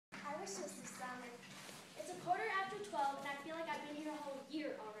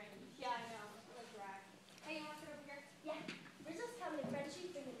here already. Yeah, I know. What a drag. Hey, you want to sit over here? Yeah. Rizzo's coming to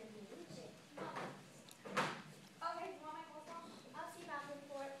Frenchie bringing a new chick. Okay, you want my coleslaw? I'll see about them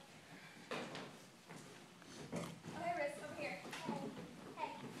for it. Okay, Riz, over here.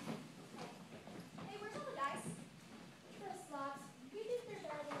 Hey. Hey, where's all the dice? The slots. You think they're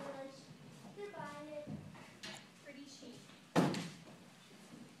buying lunch? They're buying it. Pretty cheap.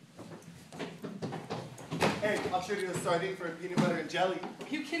 Hey, I'll treat you to a sardine for a peanut butter and jelly. Are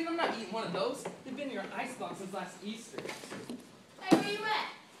you kidding? I'm not eating one of those. They've been in your icebox since last Easter. Hey, where you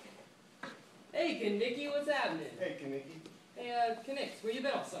at? Hey, Kaniki, what's happening? Hey, Kaniki. Hey, Kanix, where you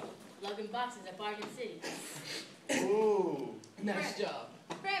been all summer? Lugging boxes at Bargain City. Ooh. Nice job.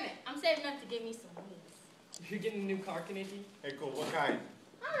 Damn it, I'm saving up to get me some wings. You're getting a new car, Kaniki? Hey, cool. What kind?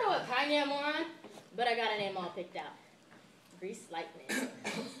 I don't know what kind yet, moron, but I got a name all picked out. Grease Lightning.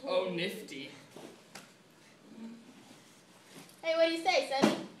 Oh, nifty. Hey, what do you say,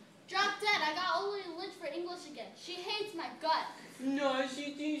 Sonny? Drop dead. I got Oli Lynch for English again. She hates my gut. No,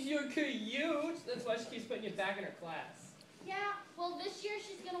 she thinks you're cute. That's why she keeps putting you back in her class. Yeah, well, this year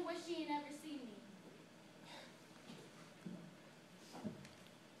she's gonna wish she had never seen me.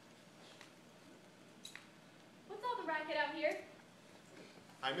 What's all the racket out here?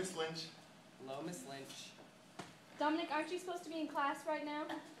 Hi, Miss Lynch. Hello, Miss Lynch. Dominic, aren't you supposed to be in class right now?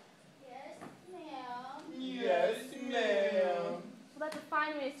 Yes, ma'am. Yes, ma'am. Well, that's a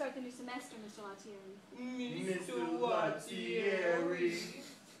fine way to start the new semester, Mr. Latieri. Mr. Latieri.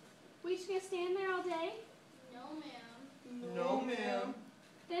 We just gonna stand there all day? No, ma'am. No, ma'am.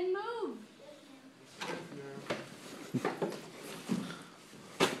 Then move. Yes, ma'am.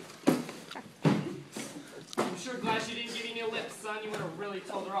 I'm sure glad she didn't give you any lips, son. You would have really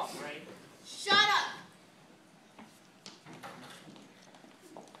told her off, right? Shut up!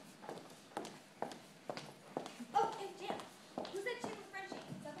 Oh, hey, Jim. Who's that chick with Frenchie?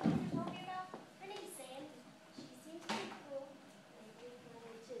 Is that the one you're talking about? Her name's Sandy. She seems pretty cool. Maybe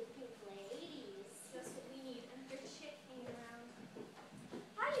going to Pink Ladies. Just what we need, and your chick hanging around.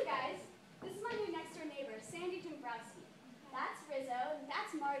 Hi, you guys. This is my new next-door neighbor, Sandy Dombrowski. That's Rizzo, and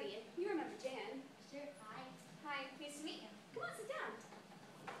that's Marty, and you remember Jan. Sure. Hi. Hi, nice to meet you. Come on, sit down.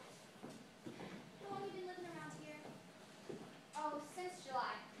 How long have you been living around here? Oh, since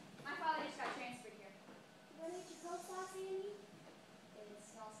July. My father just got transferred here. When did you go, Sandy? It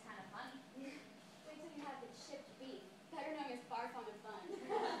smells kind of funny. Wait till you have the chipped beef, better known as barf on the bun.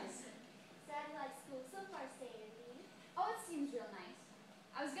 Sounds like school so far, Sandy. Oh, it seems real nice.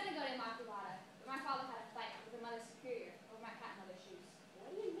 I was gonna go to Immaculata, but my father had a fight with a mother superior over my cat mother shoes.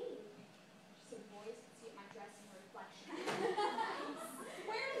 What do you mean? She said boys could see my dress in her reflection.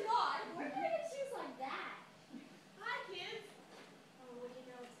 Where not? Where did I get shoes like that? Hi, kids. Oh, what do you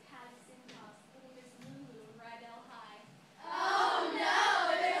know? It's Patty Simcox, little Miss Lulu in Rydell High. Oh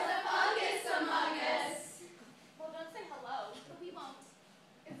no, there's a fungus among us. Well, don't say hello. But we won't.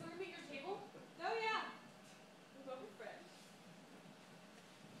 Is the room at your table? Oh, yeah. We'll go with Fred.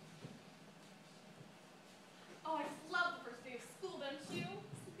 Oh, I just love the first day of school, don't you?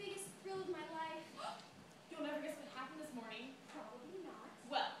 It's the biggest thrill of my life. You'll never guess what happened this morning. Probably not.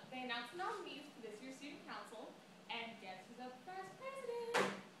 Well, they announced nominees for this year's student council, and guess who's up for as president?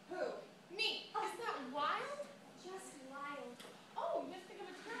 Who? Me. Isn't that wild? Just wild. Oh, you must think I'm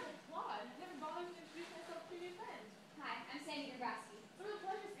a terrible clod. Never bothered to introduce myself to a new friend. Hi, I'm Sandy Dombrowski. It's a real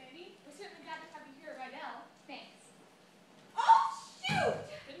pleasure, Sandy. We're certainly glad to have you here at Rydell. Thanks. Oh, shoot!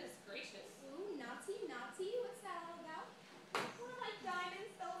 Goodness gracious. Ooh, Nazi. What's that all about? One of my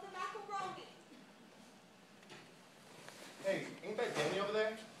diamonds fell in the macaroni. Hey, ain't that Danny over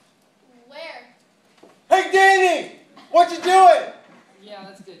there? Where? Hey, Danny! What you doing? Yeah,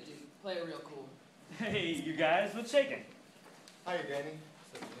 that's good, dude. Play it real cool. Hey, you guys, what's shaking? Hiya, Danny.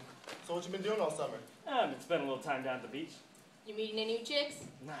 So what you been doing all summer? Been spending a little time down at the beach. You meeting any new chicks?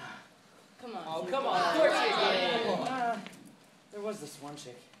 Nah. Come on. Oh, come on. Of course you did. There was this one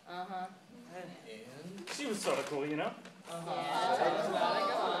chick. Uh-huh. She was sort of cool, you know? Yeah, tell us about it.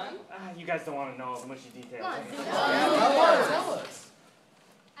 Go on. You guys don't want to know all the mushy details. Come on, do do you? it. Tell us.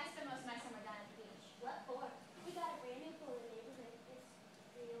 I spent most of my summer down at the beach. What for? We got a brand new pool in the neighborhood.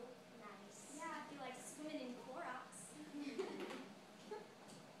 It's real nice. Yeah, if you like swimming in Clorox.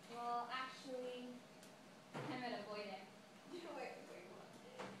 Well, actually, I meant avoiding. Wait.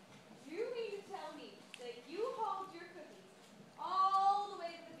 You mean to tell me that you hauled your cookies all the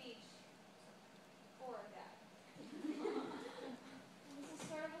way to the beach for a guy? This is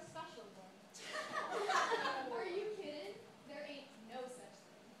sort of a special one. Are you kidding? There ain't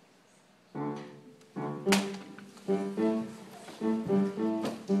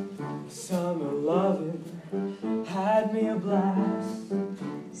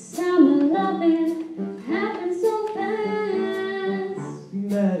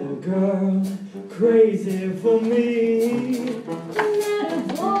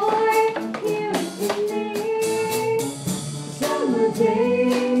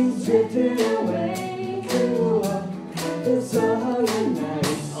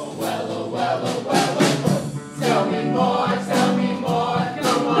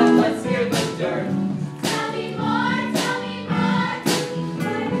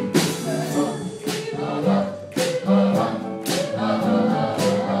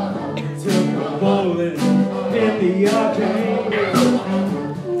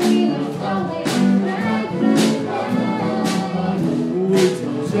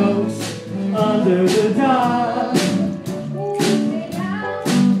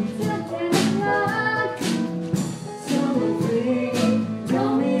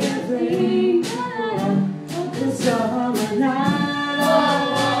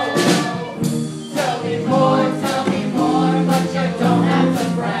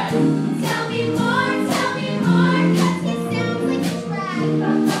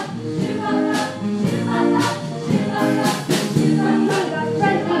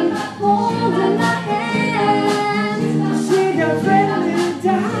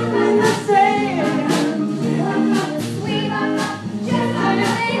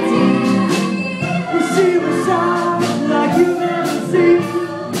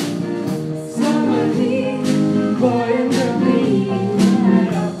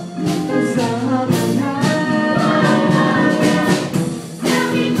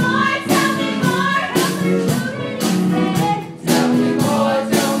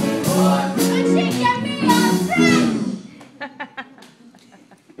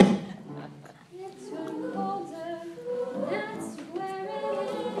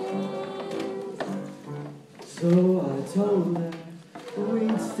So I told her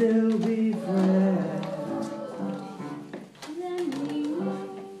we'd still be friends.